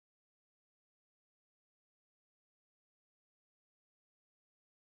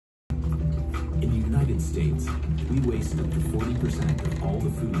United States, we waste up to 40% of all the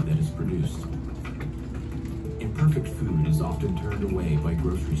food that is produced. Imperfect food is often turned away by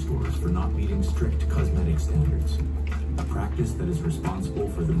grocery stores for not meeting strict cosmetic standards, a practice that is responsible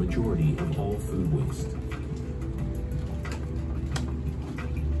for the majority of all food waste.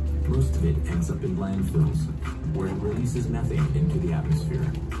 Most of it ends up in landfills, where it releases methane into the atmosphere,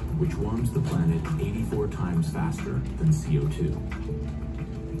 which warms the planet 84 times faster than CO2.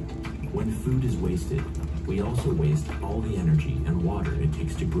 When food is wasted, we also waste all the energy and water it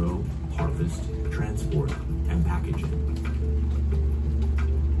takes to grow, harvest, transport, and package it.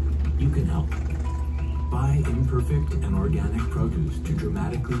 You can help. Buy imperfect and organic produce to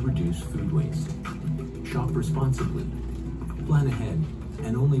dramatically reduce food waste. Shop responsibly. Plan ahead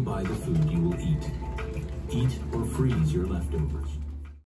and only buy the food you will eat. Eat or freeze your leftovers.